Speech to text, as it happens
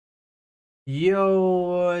Yo,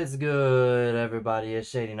 what's good, everybody?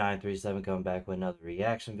 It's Shady937 coming back with another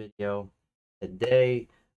reaction video. Today,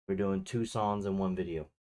 we're doing two songs in one video.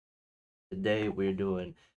 Today, we're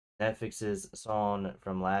doing NEFFEX's song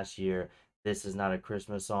from last year, This Is Not a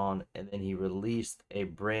Christmas Song, and then he released a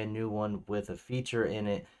brand new one with a feature in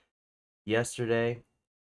it yesterday.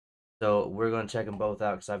 So, we're going to check them both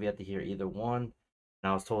out because I've yet to hear either one.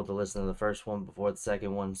 And I was told to listen to the first one before the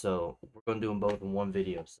second one, so we're going to do them both in one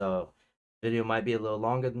video. So, video might be a little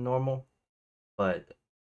longer than normal, but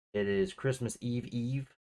it is Christmas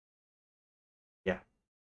Eve. Yeah.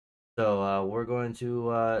 So we're going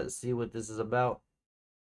to see what this is about,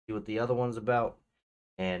 see what the other one's about,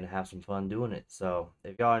 and have some fun doing it. So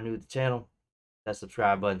if y'all are new to the channel, hit that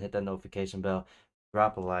subscribe button, hit that notification bell,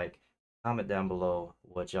 drop a like, comment down below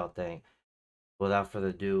what y'all think. Without further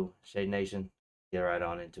ado, Shade Nation, get right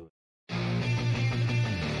on into it.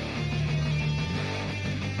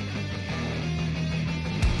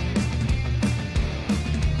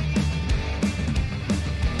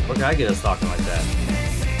 Where can I get a stocking like that?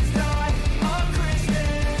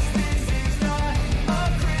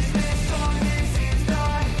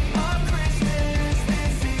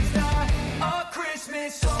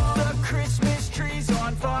 The Christmas tree's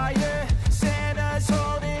on fire. Santa's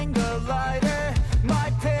holding the lighter.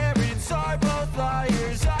 My parents are both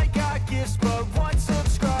liars. I got gifts but one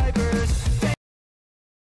subscribers.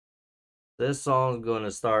 This song's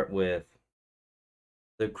gonna start with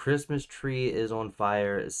the Christmas tree is on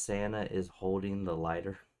fire. Santa is holding the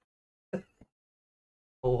lighter.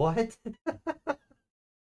 What?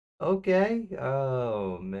 Okay.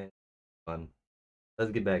 Oh man, fun.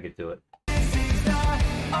 Let's get back into it. This is not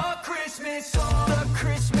a Christmas song. The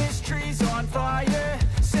Christmas tree's on fire.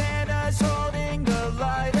 Santa's holding the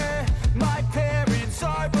lighter. My parents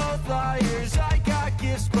are both liars. I got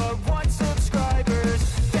gifts but one subscribers.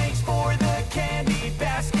 Thanks for the candy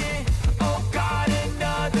basket. Oh, got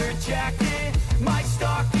another jacket. My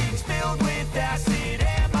stocking's filled with acid.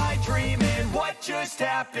 Am I dreaming? What just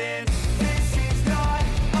happened? This is not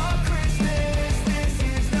a Christmas. This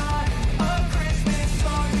is not a Christmas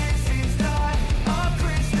song. This is not a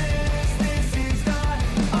Christmas. This is not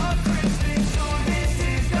a Christmas song. This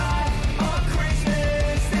is not a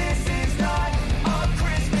Christmas. This is not a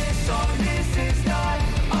Christmas song. This is not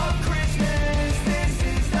a Christmas. This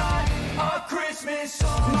is not a Christmas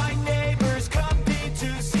song. My neighbors compete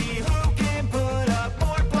to see who can put up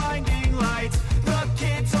more blinding lights. The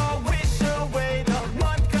kids all wish away the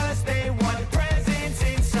month cause they want presents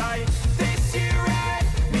in sight. This year had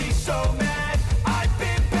me so mad. I've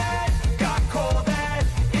been bad, got coal that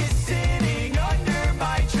is sitting under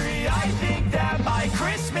my tree. I think that my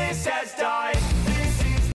Christmas has died. This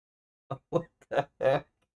is What the heck?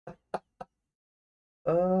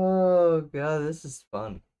 Oh god, this is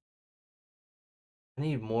fun. I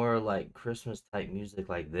need more like Christmas type music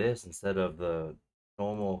like this instead of the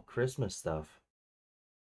normal Christmas stuff.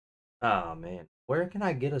 Oh man, where can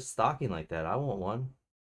I get a stocking like that? I want one.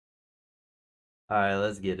 All right,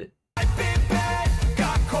 let's get it. I've been bad,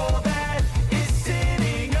 got coal that is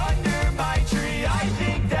sitting under my tree. I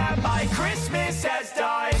think that my Christmas has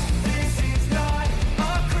died. This is not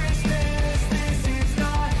a Christmas. This is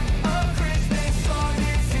not a Christmas song.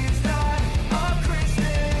 This is not a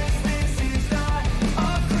Christmas. This is not a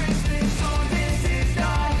Christmas song. This is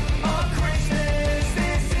not a Christmas.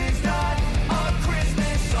 This is not a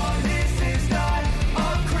Christmas song. This is not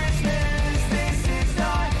a Christmas. This is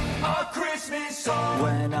not a Christmas song.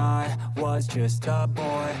 When I was just a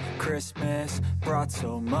boy, Christmas brought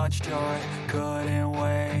so much joy. Couldn't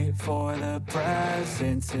wait for the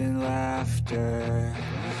presents and laughter.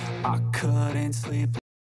 I couldn't sleep.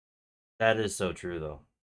 That is so true though.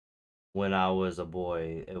 When I was a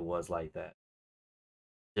boy, it was like that.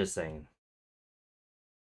 Just saying.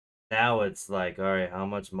 Now it's like, all right, how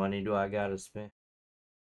much money do I gotta spend?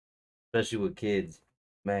 Especially with kids,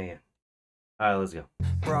 man. All right, let's go.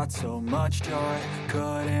 Brought so much joy,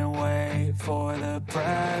 couldn't wait for the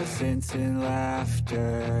presents and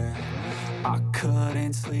laughter. I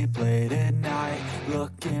couldn't sleep late at night,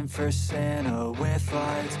 looking for Santa with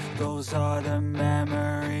lights. Those are the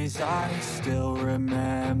memories I still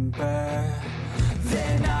remember.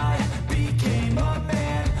 Then I became a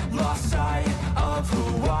man, lost sight of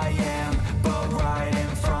who I am. But right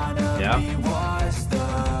in front of me was the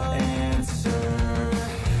answer.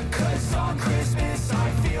 'Cause on Christmas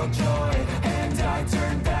I feel joy, and I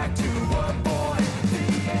turn back to a boy.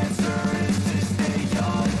 The answer is to stay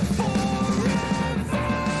young forever.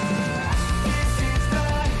 This is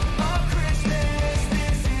not a Christmas.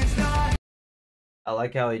 This is not. I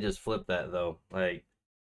like how he just flipped that though. Like,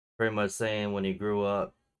 pretty much saying when he grew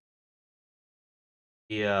up,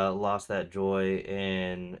 he lost that joy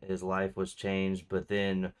and his life was changed. But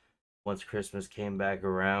then once Christmas came back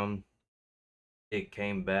around, it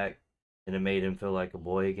came back and it made him feel like a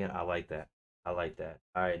boy again. I like that. I like that.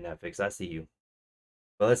 All right, Netflix, I see you.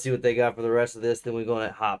 But let's see what they got for the rest of this. Then we're going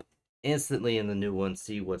to hop instantly in the new one,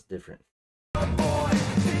 see what's different.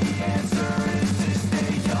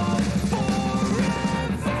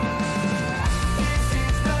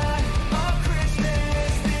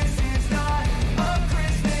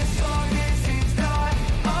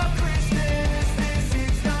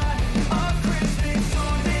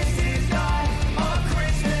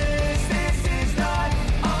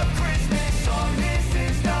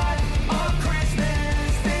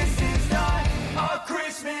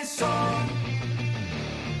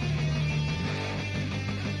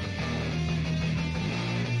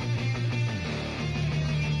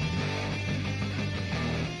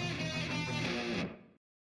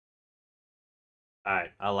 All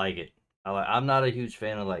right, I like it. I'm not a huge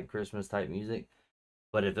fan of like Christmas type music,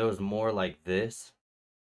 but if there was more like this,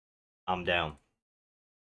 I'm down.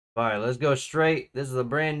 All right, let's go straight. This is a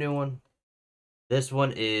brand new one. This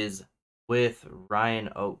one is with Ryan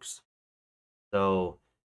Oakes. So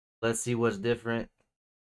let's see what's different.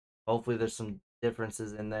 Hopefully there's some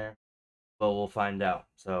differences in there, but we'll find out.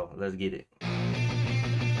 So let's get it.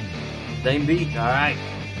 Same beat. All right.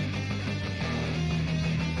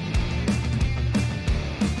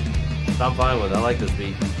 I'm fine with it. I like this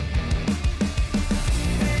beat.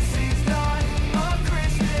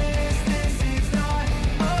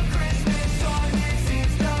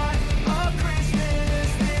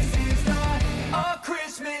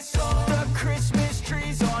 The Christmas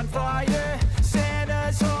tree's on fire.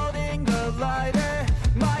 Santa's holding the lighter.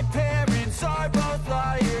 My parents are both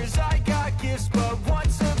liars. I got gifts but one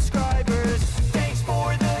subscribers. Thanks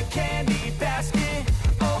for the candy basket.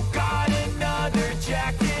 Oh God, another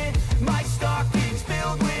jacket. My stocking's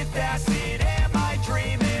filled with acid. Am I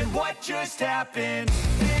dreaming? What just happened?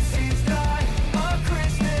 This is not a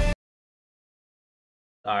Christmas.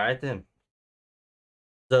 All right then.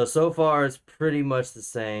 So far it's pretty much the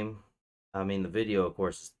same. I mean, the video of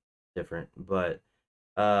course is different, but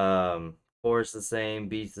chorus the same,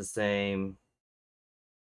 beats the same.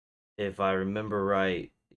 If I remember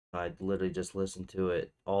right, I literally just listened to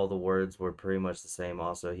it. All the words were pretty much the same.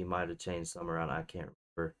 Also, he might have changed some around. I can't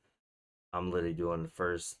remember. I'm literally doing the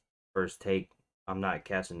first take. I'm not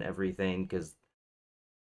catching everything because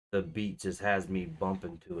the beat just has me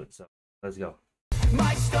bumping to it. So let's go.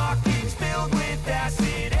 My stocking's filled with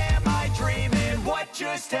acid. Am I dreaming? What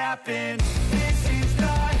just happened? This is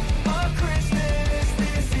not a Christmas.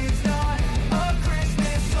 This is not a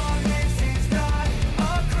Christmas song. This is not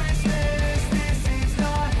a Christmas. This is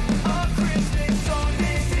not a Christmas song.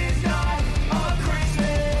 This is not a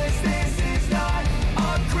Christmas. This is not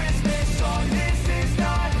a Christmas song. This is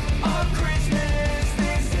not a Christmas.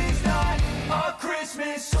 This is not a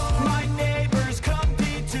Christmas song. My neighbors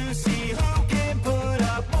compete to see who can put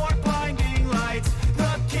up more blinding lights.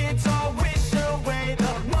 The kids all wish away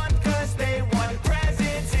the month cause they want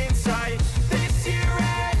presents in sight. This year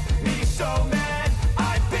had me so mad.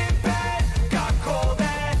 I've been bad, got cold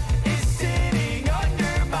that is sitting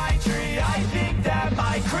under my tree. I think that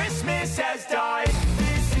my Christmas has died.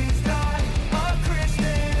 This is not a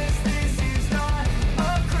Christmas. This is not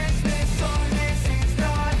a Christmas song. This is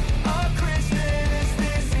not a Christmas.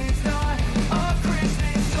 This is not a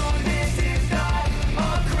Christmas song. This is not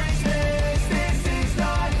a Christmas. This is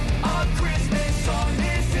not a Christmas song.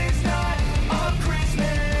 This is not a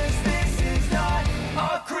Christmas. This is not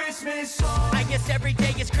a Christmas song. I guess every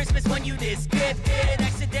day is Christmas when you this gifted.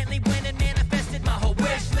 Accidentally went and manifested my whole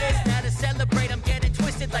wish list. Now to celebrate, I'm getting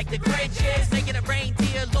twisted like the Grinch is. Making a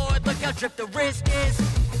reindeer, Lord, look how drip the wrist is.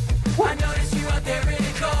 I notice you out there in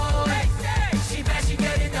the cold. She bad, she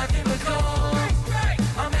getting nothing but cold.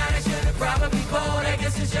 I'm mad, I should've probably pulled. I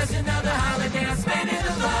guess it's just another holiday I'm spending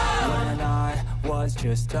alone. When I was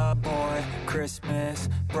just a boy, Christmas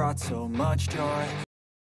brought so much joy.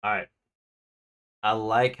 All right. I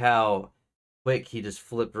like how quick he just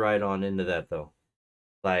flipped right on into that though.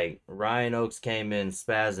 Like Ryan Oakes came in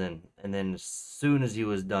spazzing, and then as soon as he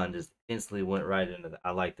was done, just instantly went right into that.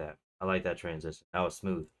 I like that. I like that transition. That was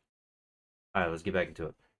smooth. All right, let's get back into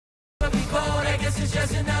it. I guess it's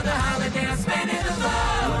just another holiday I'm spending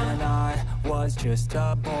alone. When I was just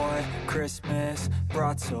a boy, Christmas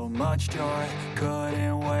brought so much joy.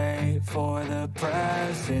 Couldn't wait for the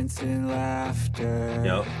presents and laughter.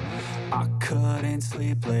 Yep. I couldn't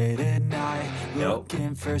sleep late at night,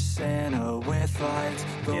 looking for Santa with lights.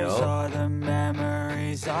 Those are the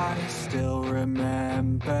memories I still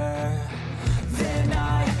remember. Then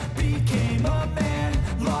I became a man,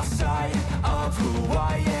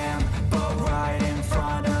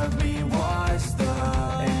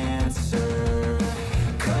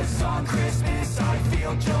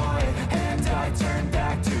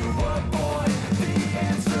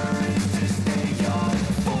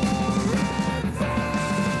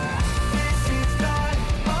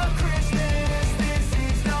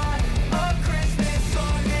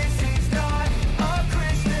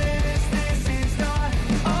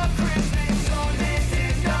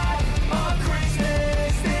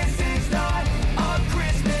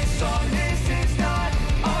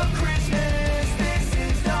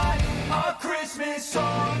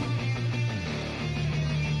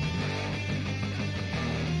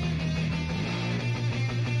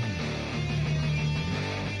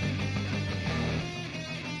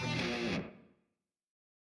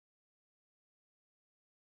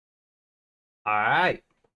 Alright.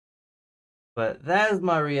 But that is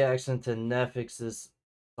my reaction to NEFFEX's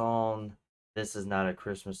song, This Is Not a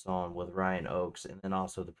Christmas Song with Ryan Oakes. And then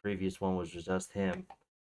also the previous one was just him.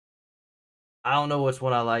 I don't know which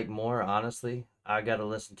one I like more, honestly. I got to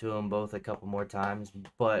listen to them both a couple more times.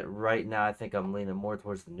 But right now, I think I'm leaning more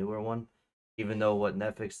towards the newer one. Even though what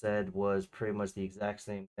NEFFEX said was pretty much the exact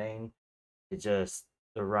same thing. It just,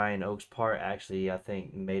 the Ryan Oakes part actually, I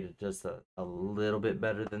think, made it just a little bit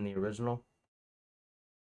better than the original.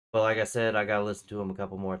 But like I said, I gotta listen to them a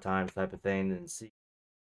couple more times, type of thing, and see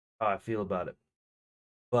how I feel about it.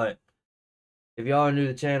 But if y'all are new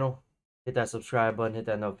to the channel, hit that subscribe button, hit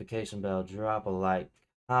that notification bell, drop a like,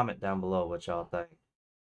 comment down below what y'all think.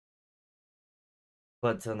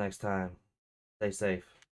 But until next time, stay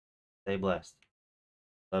safe, stay blessed.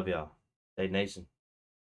 Love y'all. Stay nation.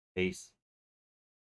 Peace.